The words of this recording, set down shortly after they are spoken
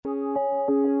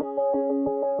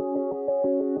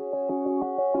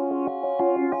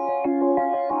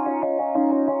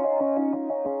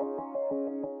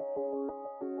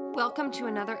to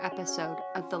another episode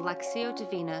of the Lectio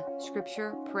Divina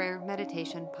Scripture Prayer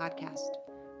Meditation Podcast.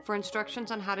 For instructions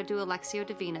on how to do a Lectio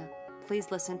Divina, please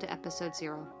listen to episode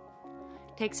 0.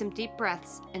 Take some deep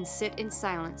breaths and sit in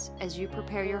silence as you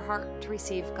prepare your heart to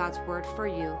receive God's word for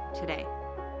you today.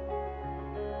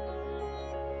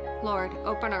 Lord,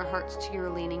 open our hearts to your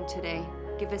leaning today.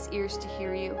 Give us ears to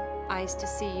hear you, eyes to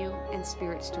see you, and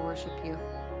spirits to worship you.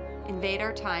 Invade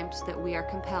our time so that we are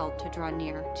compelled to draw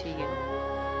near to you.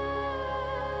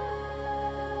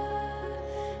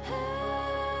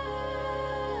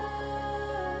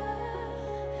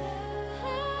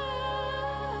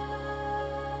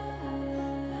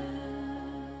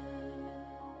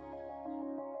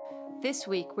 This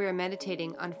week we are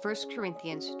meditating on 1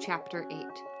 Corinthians chapter 8.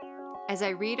 As I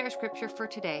read our scripture for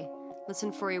today,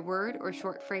 listen for a word or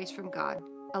short phrase from God.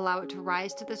 Allow it to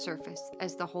rise to the surface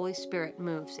as the Holy Spirit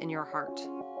moves in your heart.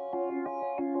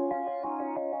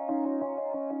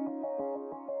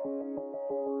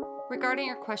 Regarding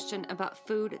your question about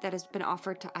food that has been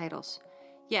offered to idols,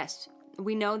 yes,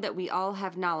 we know that we all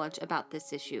have knowledge about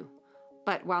this issue.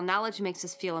 But while knowledge makes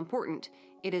us feel important,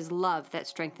 it is love that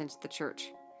strengthens the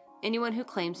church. Anyone who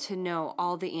claims to know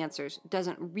all the answers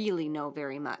doesn't really know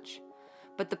very much.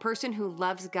 But the person who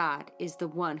loves God is the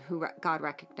one who God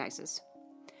recognizes.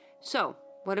 So,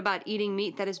 what about eating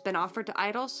meat that has been offered to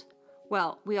idols?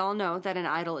 Well, we all know that an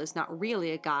idol is not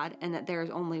really a god and that there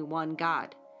is only one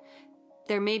God.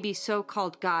 There may be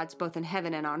so-called gods both in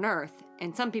heaven and on earth,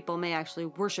 and some people may actually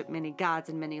worship many gods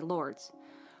and many lords.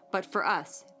 But for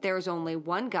us, there is only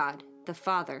one God, the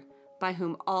Father, by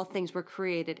whom all things were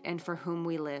created and for whom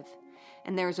we live.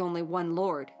 And there is only one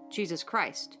Lord, Jesus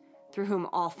Christ, through whom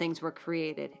all things were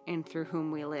created and through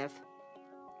whom we live.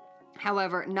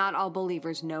 However, not all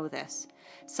believers know this.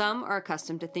 Some are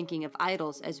accustomed to thinking of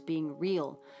idols as being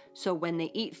real, so when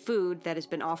they eat food that has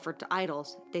been offered to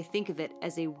idols, they think of it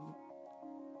as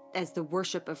the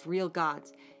worship of real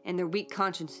gods, and their weak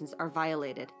consciences are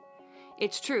violated.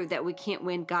 It's true that we can't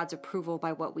win God's approval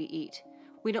by what we eat.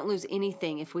 We don't lose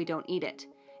anything if we don't eat it,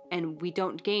 and we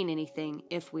don't gain anything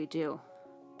if we do.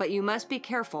 But you must be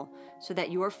careful so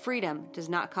that your freedom does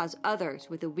not cause others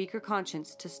with a weaker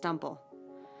conscience to stumble.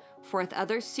 For if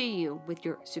others see you with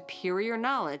your superior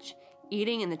knowledge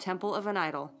eating in the temple of an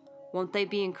idol, won't they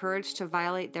be encouraged to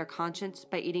violate their conscience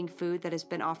by eating food that has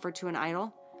been offered to an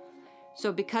idol?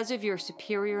 So because of your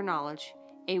superior knowledge,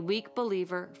 a weak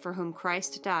believer for whom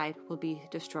Christ died will be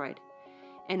destroyed.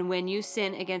 And when you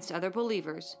sin against other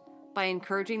believers, by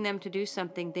encouraging them to do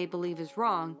something they believe is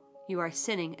wrong, you are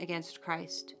sinning against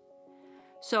Christ.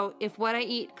 So if what I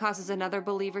eat causes another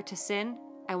believer to sin,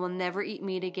 I will never eat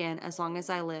meat again as long as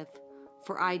I live,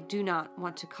 for I do not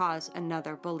want to cause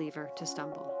another believer to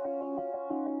stumble.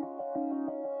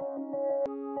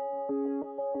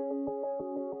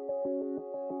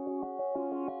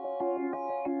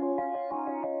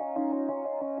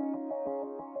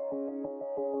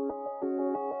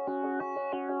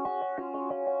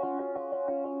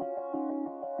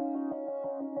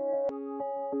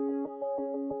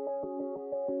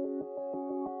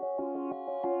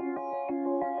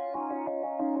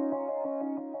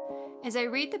 As I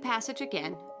read the passage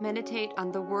again, meditate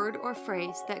on the word or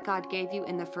phrase that God gave you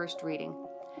in the first reading.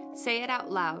 Say it out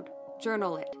loud,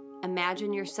 journal it,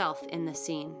 imagine yourself in the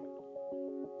scene.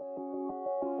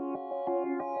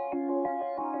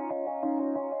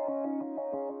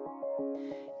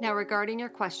 Now regarding your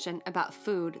question about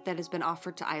food that has been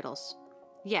offered to idols.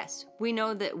 Yes, we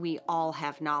know that we all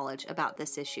have knowledge about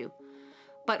this issue.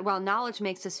 But while knowledge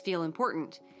makes us feel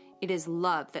important, it is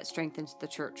love that strengthens the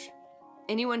church.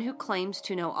 Anyone who claims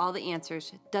to know all the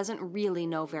answers doesn't really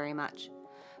know very much.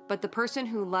 But the person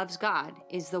who loves God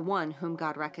is the one whom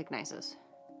God recognizes.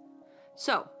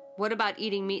 So, what about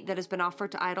eating meat that has been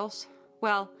offered to idols?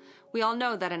 Well, we all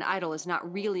know that an idol is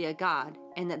not really a god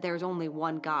and that there is only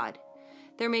one God.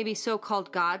 There may be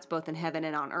so-called gods both in heaven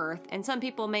and on earth, and some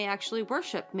people may actually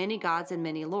worship many gods and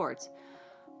many lords.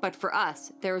 But for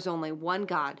us, there is only one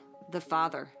God, the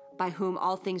Father, by whom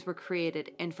all things were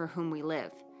created and for whom we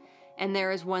live. And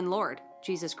there is one Lord,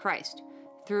 Jesus Christ,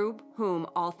 through whom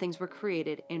all things were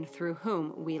created and through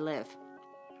whom we live.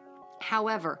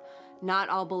 However, not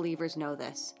all believers know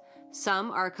this.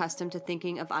 Some are accustomed to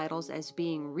thinking of idols as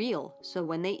being real, so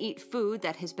when they eat food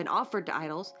that has been offered to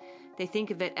idols, they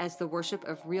think of it as the worship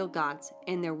of real gods,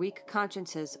 and their weak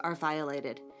consciences are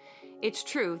violated. It's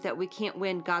true that we can't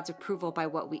win God's approval by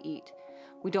what we eat.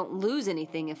 We don't lose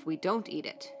anything if we don't eat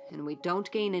it, and we don't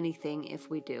gain anything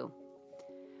if we do.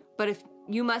 But if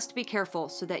you must be careful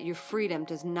so that your freedom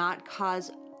does not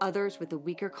cause others with a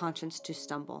weaker conscience to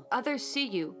stumble. Others see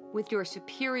you with your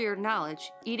superior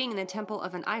knowledge eating in the temple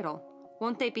of an idol.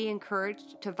 won't they be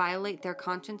encouraged to violate their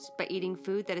conscience by eating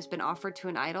food that has been offered to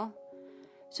an idol?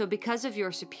 So because of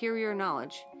your superior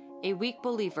knowledge, a weak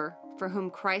believer for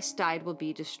whom Christ died will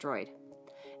be destroyed.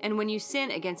 And when you sin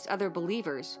against other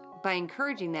believers by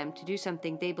encouraging them to do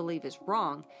something they believe is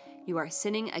wrong, you are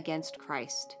sinning against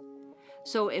Christ.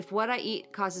 So if what I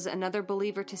eat causes another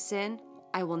believer to sin,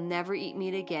 I will never eat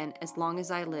meat again as long as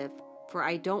I live, for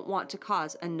I don't want to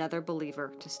cause another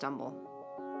believer to stumble.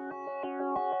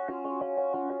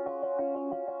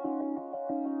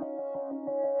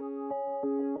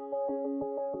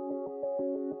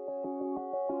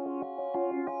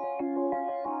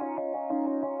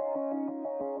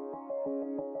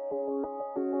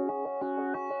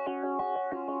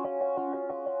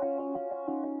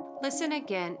 Listen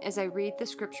again as I read the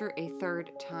scripture a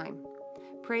third time.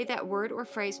 Pray that word or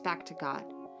phrase back to God.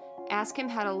 Ask Him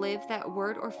how to live that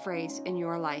word or phrase in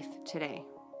your life today.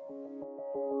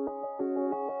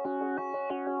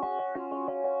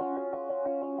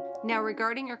 Now,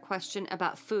 regarding your question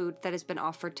about food that has been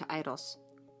offered to idols.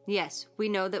 Yes, we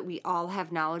know that we all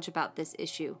have knowledge about this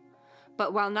issue.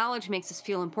 But while knowledge makes us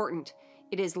feel important,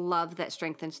 it is love that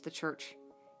strengthens the church.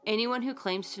 Anyone who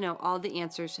claims to know all the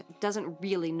answers doesn't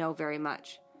really know very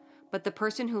much. But the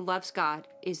person who loves God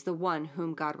is the one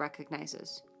whom God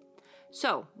recognizes.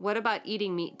 So, what about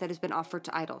eating meat that has been offered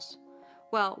to idols?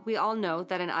 Well, we all know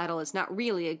that an idol is not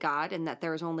really a god and that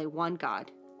there is only one God.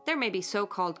 There may be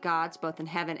so-called gods both in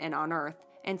heaven and on earth,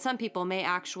 and some people may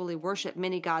actually worship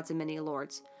many gods and many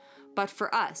lords. But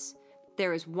for us,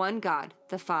 there is one God,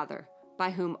 the Father, by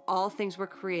whom all things were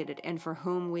created and for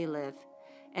whom we live.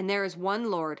 And there is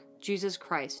one Lord, Jesus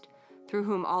Christ, through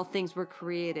whom all things were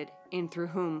created and through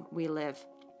whom we live.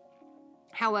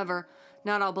 However,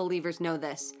 not all believers know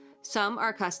this. Some are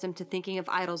accustomed to thinking of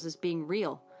idols as being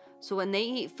real. So when they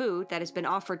eat food that has been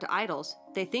offered to idols,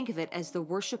 they think of it as the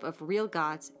worship of real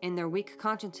gods, and their weak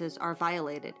consciences are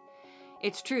violated.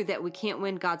 It's true that we can't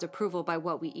win God's approval by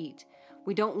what we eat.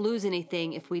 We don't lose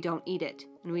anything if we don't eat it,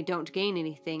 and we don't gain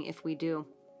anything if we do.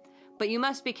 But you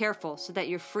must be careful so that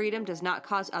your freedom does not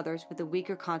cause others with a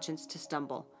weaker conscience to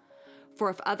stumble. For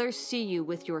if others see you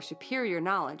with your superior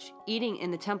knowledge eating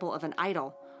in the temple of an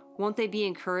idol, won't they be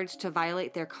encouraged to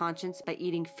violate their conscience by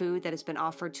eating food that has been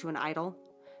offered to an idol?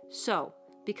 So,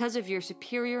 because of your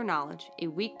superior knowledge, a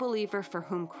weak believer for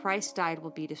whom Christ died will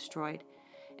be destroyed.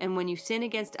 And when you sin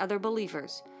against other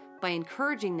believers, by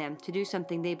encouraging them to do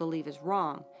something they believe is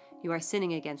wrong, you are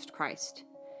sinning against Christ.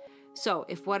 So,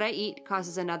 if what I eat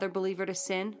causes another believer to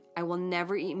sin, I will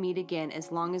never eat meat again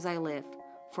as long as I live,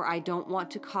 for I don't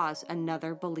want to cause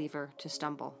another believer to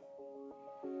stumble.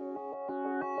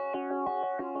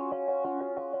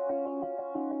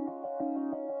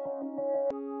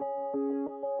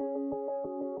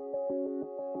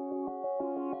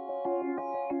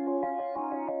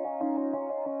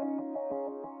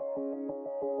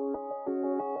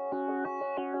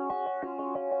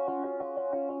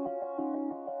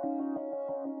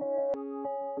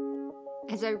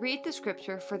 As I read the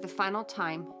scripture for the final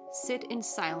time, sit in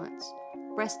silence,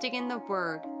 resting in the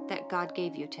word that God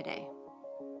gave you today.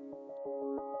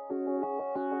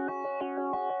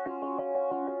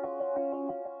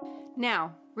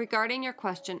 Now, regarding your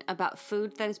question about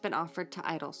food that has been offered to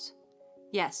idols.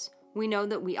 Yes, we know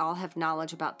that we all have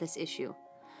knowledge about this issue.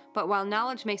 But while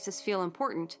knowledge makes us feel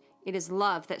important, it is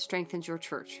love that strengthens your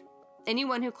church.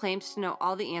 Anyone who claims to know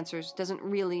all the answers doesn't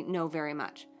really know very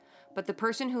much. But the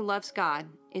person who loves God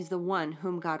is the one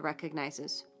whom God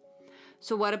recognizes.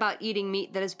 So what about eating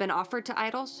meat that has been offered to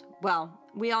idols? Well,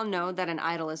 we all know that an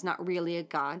idol is not really a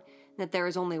god, and that there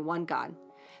is only one God.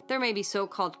 There may be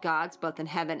so-called gods both in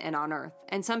heaven and on earth,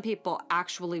 and some people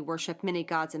actually worship many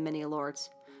gods and many lords.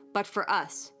 But for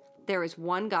us, there is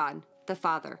one God, the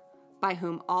Father, by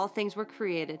whom all things were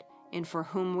created and for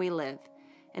whom we live.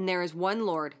 And there is one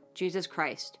Lord, Jesus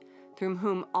Christ, through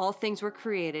whom all things were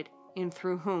created and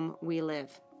through whom we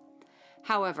live.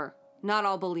 However, not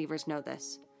all believers know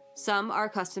this. Some are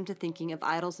accustomed to thinking of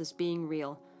idols as being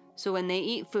real, so when they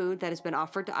eat food that has been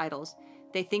offered to idols,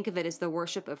 they think of it as the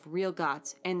worship of real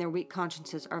gods, and their weak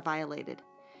consciences are violated.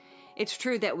 It's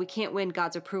true that we can't win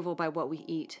God's approval by what we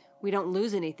eat. We don't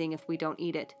lose anything if we don't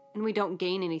eat it, and we don't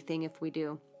gain anything if we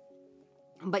do.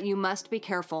 But you must be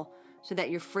careful so that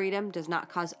your freedom does not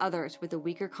cause others with a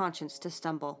weaker conscience to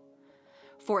stumble.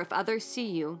 For if others see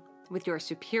you, with your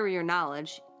superior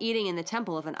knowledge, eating in the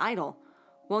temple of an idol,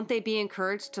 won't they be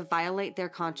encouraged to violate their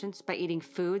conscience by eating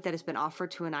food that has been offered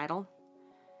to an idol?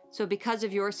 So because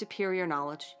of your superior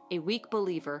knowledge, a weak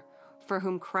believer for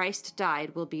whom Christ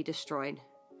died will be destroyed.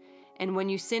 And when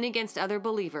you sin against other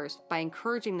believers by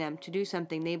encouraging them to do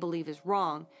something they believe is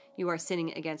wrong, you are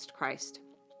sinning against Christ.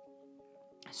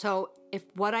 So if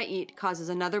what I eat causes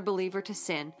another believer to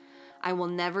sin, I will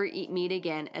never eat meat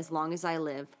again as long as I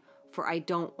live, for I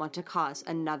don't want to cause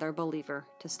another believer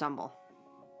to stumble.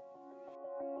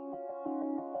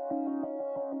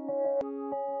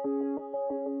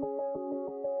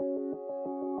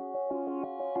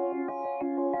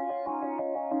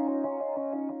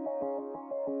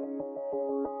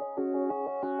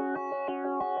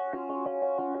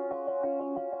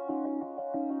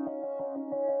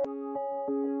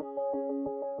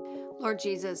 Lord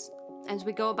Jesus, as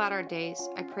we go about our days,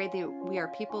 I pray that we are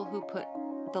people who put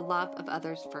the love of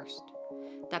others first,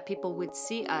 that people would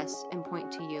see us and point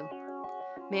to you.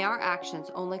 May our actions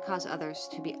only cause others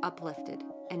to be uplifted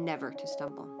and never to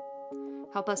stumble.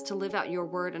 Help us to live out your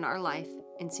word in our life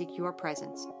and seek your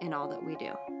presence in all that we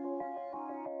do.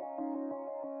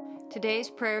 Today's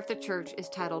prayer of the church is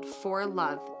titled For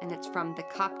Love, and it's from the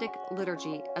Coptic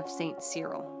Liturgy of St.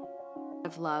 Cyril.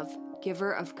 Of love,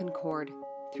 giver of concord,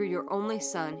 through your only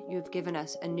Son, you have given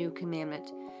us a new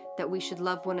commandment, that we should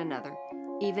love one another,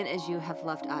 even as you have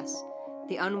loved us,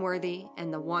 the unworthy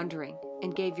and the wandering,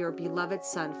 and gave your beloved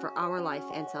Son for our life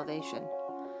and salvation.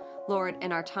 Lord,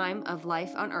 in our time of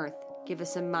life on earth, give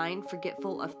us a mind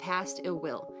forgetful of past ill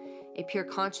will, a pure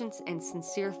conscience and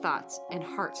sincere thoughts, and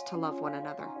hearts to love one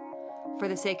another. For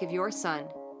the sake of your Son,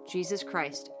 Jesus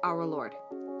Christ, our Lord.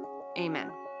 Amen.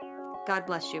 God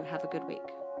bless you. Have a good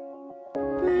week.